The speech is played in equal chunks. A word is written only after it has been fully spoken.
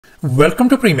Welcome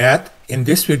to PreMath. In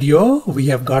this video, we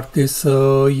have got this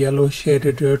yellow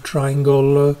shaded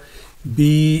triangle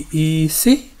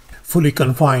BEC fully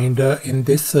confined in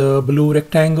this blue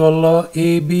rectangle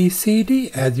ABCD,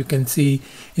 as you can see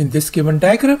in this given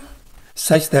diagram,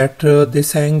 such that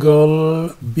this angle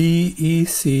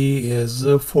BEC is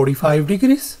 45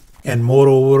 degrees. And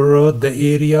moreover, the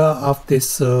area of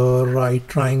this right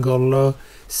triangle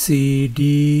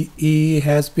CDE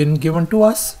has been given to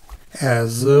us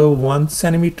as 1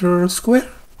 centimeter square,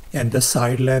 and the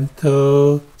side length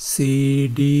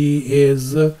CD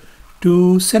is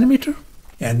 2 centimeter.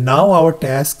 And now our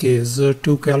task is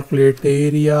to calculate the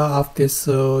area of this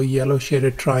yellow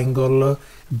shaded triangle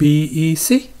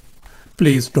BEC.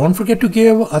 Please don't forget to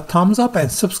give a thumbs up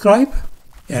and subscribe,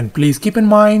 and please keep in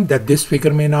mind that this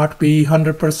figure may not be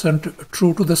 100%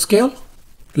 true to the scale.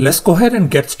 Let's go ahead and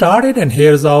get started, and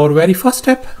here's our very first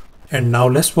step. And now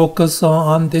let's focus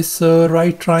on this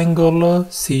right triangle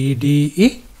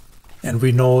CDE. And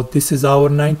we know this is our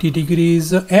 90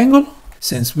 degrees angle,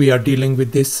 since we are dealing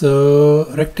with this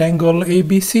rectangle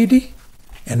ABCD.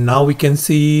 And now we can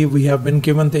see we have been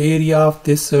given the area of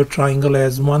this triangle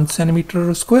as 1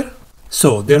 centimeter square.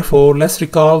 So therefore, let's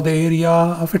recall the area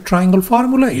of a triangle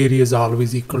formula. Area is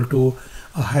always equal to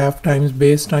a half times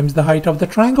base times the height of the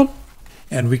triangle.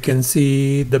 And we can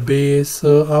see the base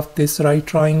of this right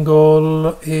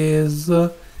triangle is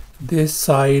this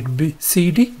side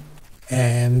CD,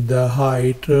 and the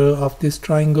height of this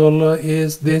triangle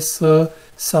is this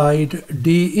side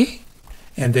DE,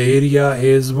 and the area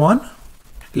is 1.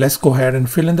 Let's go ahead and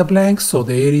fill in the blanks. So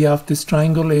the area of this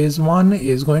triangle is 1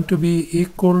 is going to be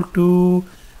equal to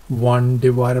 1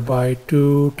 divided by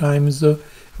 2 times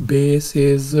base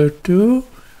is 2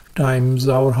 times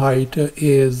our height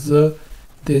is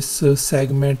this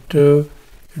segment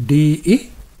DE,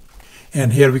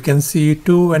 and here we can see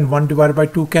 2 and 1 divided by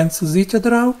 2 cancels each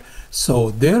other out.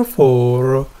 So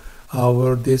therefore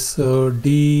our this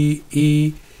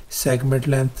DE segment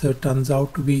length turns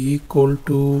out to be equal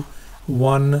to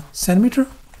 1 centimeter.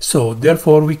 So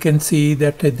therefore we can see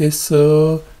that this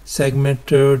segment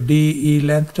DE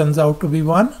length turns out to be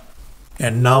 1.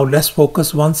 And now let's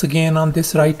focus once again on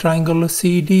this right triangle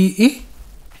CDE.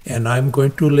 And I'm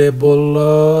going to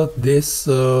label this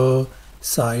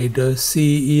side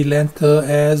CE length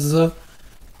as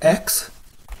X.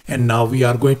 And now we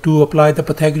are going to apply the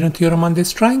Pythagorean theorem on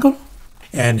this triangle.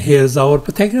 And here's our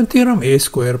Pythagorean theorem: a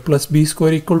square plus b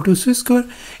square equal to c square.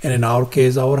 And in our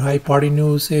case, our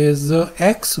hypotenuse is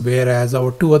X, whereas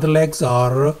our two other legs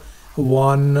are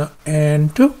 1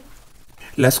 and 2.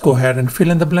 Let's go ahead and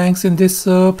fill in the blanks in this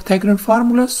Pythagorean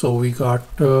formula. So we got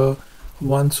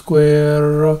 1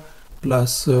 square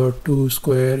plus 2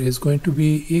 square is going to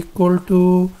be equal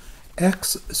to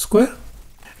x square.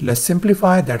 Let's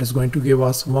simplify. That is going to give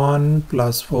us 1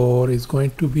 plus 4 is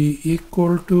going to be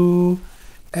equal to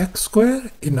x square.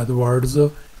 In other words,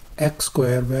 x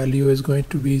square value is going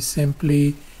to be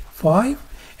simply 5.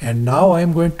 And now I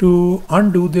am going to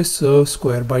undo this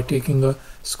square by taking a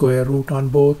square root on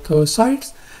both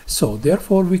sides. So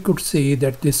therefore we could see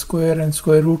that this square and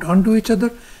square root undo each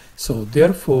other. So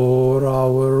therefore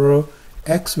our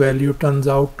x value turns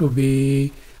out to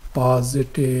be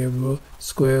positive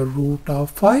square root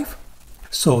of 5.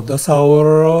 So thus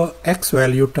our x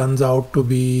value turns out to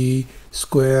be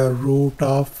square root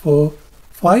of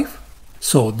 5.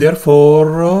 So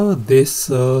therefore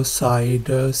this side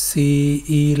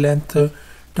CE length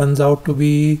turns out to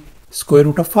be square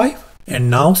root of 5.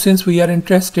 And now, since we are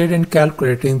interested in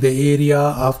calculating the area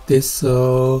of this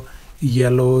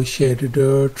yellow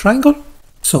shaded triangle,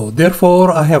 so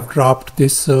therefore I have dropped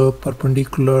this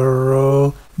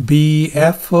perpendicular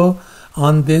BF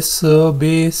on this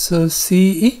base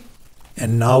CE.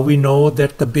 And now we know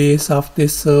that the base of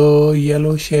this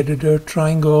yellow shaded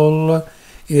triangle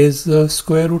is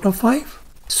square root of 5.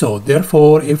 So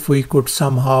therefore, if we could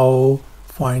somehow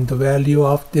find the value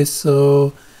of this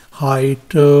height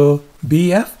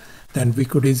BF, then we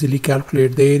could easily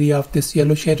calculate the area of this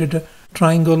yellow shaded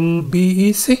triangle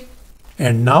BEC.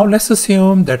 And now let's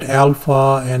assume that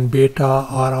alpha and beta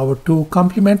are our two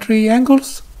complementary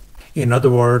angles. In other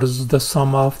words, the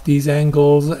sum of these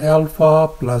angles alpha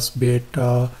plus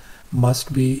beta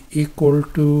must be equal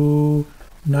to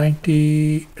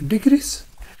 90 degrees.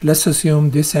 Let's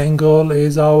assume this angle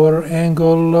is our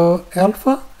angle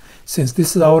alpha, since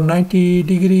this is our 90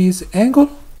 degrees angle.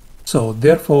 So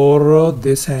therefore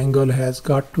this angle has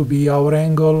got to be our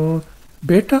angle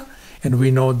beta, and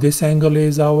we know this angle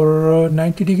is our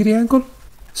 90 degree angle.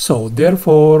 So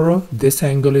therefore this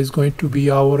angle is going to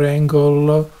be our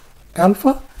angle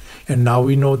alpha, and now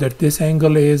we know that this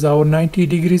angle is our 90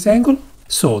 degrees angle.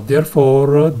 So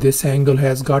therefore this angle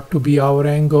has got to be our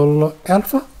angle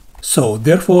alpha. So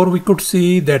therefore we could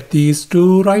see that these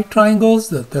two right triangles,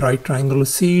 the right triangle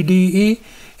CDE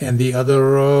and the other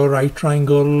right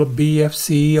triangle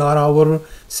BFC, are our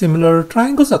similar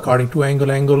triangles according to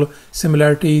angle-angle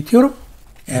similarity theorem.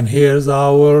 And here's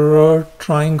our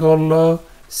triangle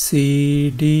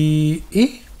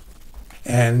CDE,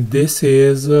 and this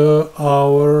is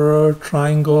our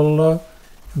triangle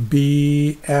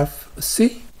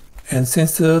BFC. And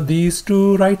since these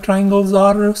two right triangles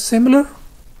are similar,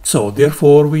 so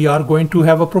therefore we are going to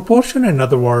have a proportion. In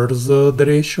other words, the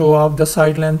ratio of the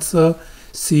side lengths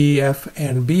CF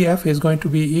and BF is going to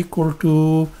be equal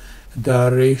to the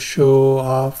ratio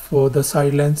of the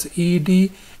side lengths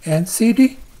ED and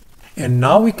CD. And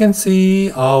now we can see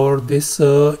this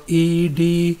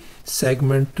ED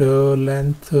segment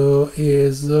length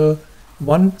is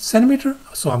 1 centimeter.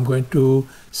 So I'm going to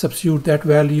substitute that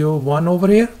value 1 over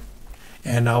here.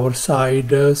 And our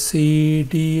side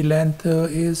CD length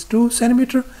is 2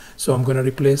 centimeter. So I'm going to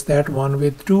replace that 1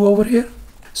 with 2 over here.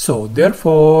 So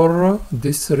therefore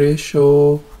this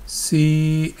ratio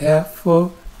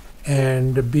CF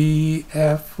and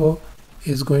BF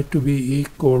is going to be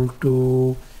equal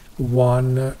to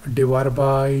 1 divided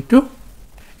by 2.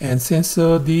 And since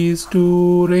these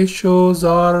two ratios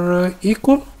are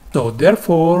equal, so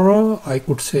therefore I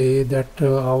could say that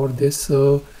this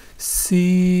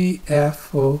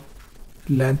CF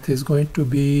length is going to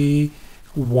be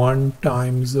 1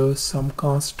 times some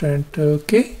constant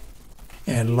K.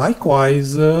 And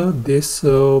likewise this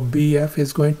BF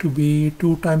is going to be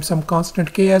 2 times some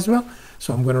constant K as well.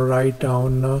 So I'm going to write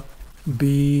down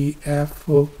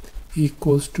BF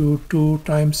equals to 2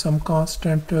 times some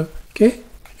constant K.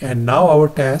 And now our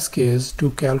task is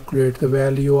to calculate the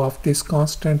value of this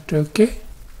constant K.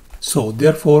 So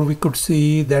therefore we could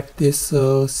see that this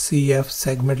CF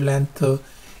segment length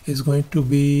is going to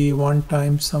be 1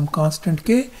 times some constant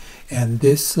K, and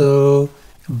this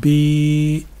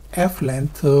BF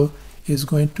length is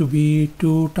going to be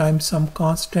 2 times some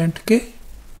constant K.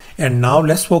 And now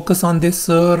let's focus on this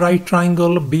right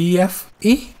triangle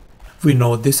BFE. We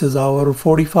know this is our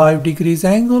 45 degrees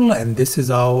angle and this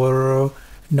is our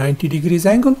 90 degrees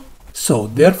angle. So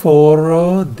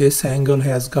therefore this angle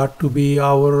has got to be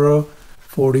our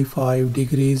 45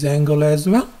 degrees angle as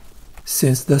well,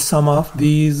 since the sum of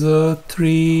these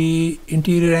three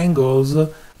interior angles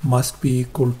must be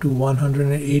equal to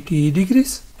 180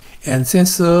 degrees. And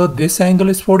since this angle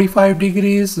is 45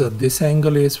 degrees, this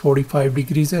angle is 45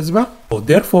 degrees as well. So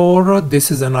therefore this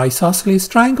is an isosceles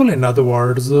triangle. In other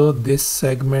words, this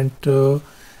segment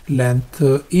length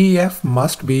EF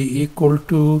must be equal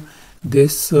to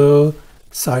this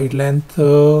side length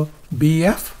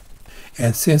BF.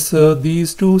 And since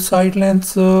these two side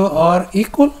lengths are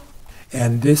equal,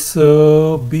 and this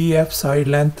BF side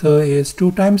length is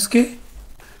 2 times K,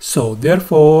 so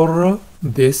therefore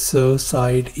this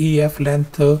side EF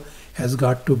length has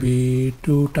got to be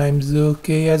 2 times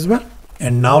K as well.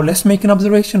 And now let's make an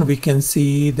observation. We can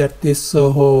see that this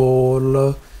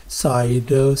whole side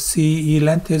CE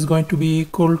length is going to be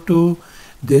equal to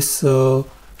this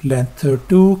length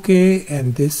 2K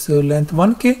and this length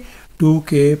 1K.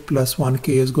 2K plus 1K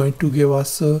is going to give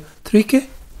us 3K.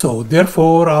 So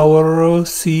therefore our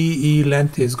CE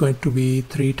length is going to be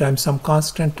 3 times some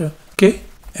constant K.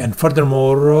 And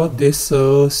furthermore this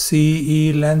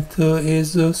CE length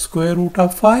is square root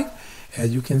of 5,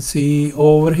 as you can see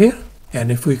over here. And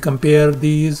if we compare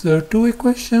these two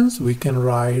equations, we can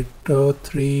write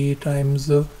 3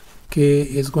 times K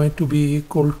is going to be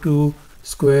equal to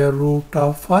square root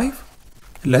of 5.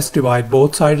 Let's divide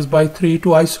both sides by 3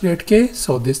 to isolate K.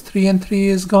 So this 3 and 3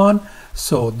 is gone.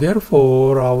 So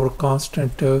therefore our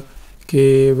constant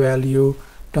K value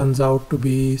turns out to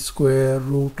be square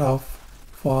root of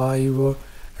 5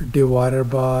 divided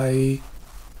by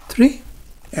 3.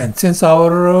 And since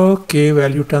our K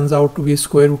value turns out to be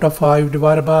square root of 5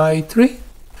 divided by 3,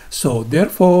 so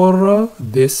therefore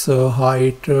this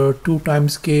height 2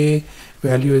 times K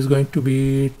value is going to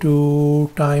be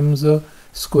 2 times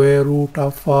square root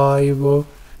of 5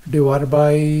 divided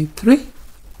by 3.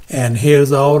 And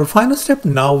here's our final step.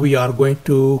 Now we are going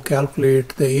to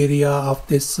calculate the area of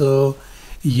this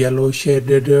yellow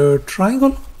shaded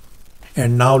triangle.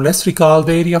 And now let's recall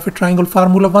the area of a triangle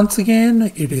formula once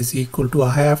again. It is equal to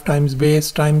 1/2 times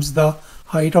base times the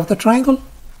height of the triangle.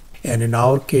 And in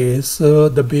our case,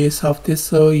 the base of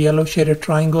this yellow shaded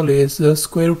triangle is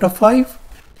square root of 5.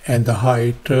 And the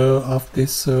height of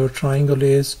this triangle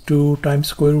is 2 times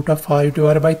square root of 5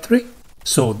 divided by 3.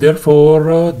 So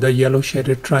therefore the yellow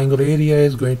shaded triangle area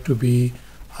is going to be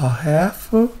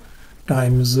 1/2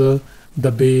 times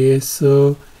the base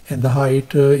and the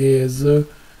height is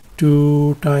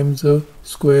 2 times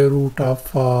square root of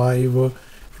 5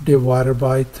 divided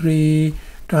by 3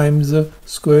 times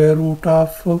square root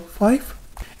of 5.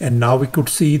 And now we could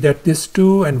see that this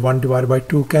 2 and 1 divided by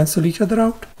 2 cancel each other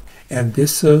out. And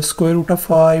this square root of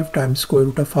 5 times square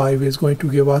root of 5 is going to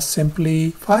give us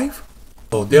simply 5.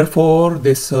 So therefore,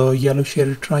 this yellow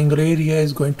shaded triangle area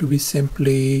is going to be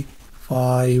simply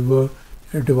 5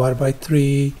 divided by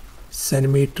 3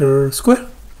 centimeter square.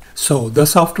 So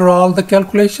thus, after all the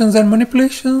calculations and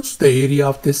manipulations, the area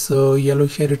of this yellow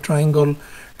shaded triangle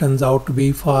turns out to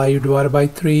be 5 divided by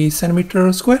 3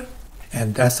 centimeter square.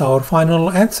 And that's our final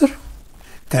answer.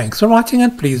 Thanks for watching,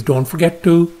 and please don't forget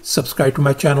to subscribe to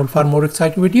my channel for more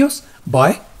exciting videos.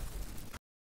 Bye.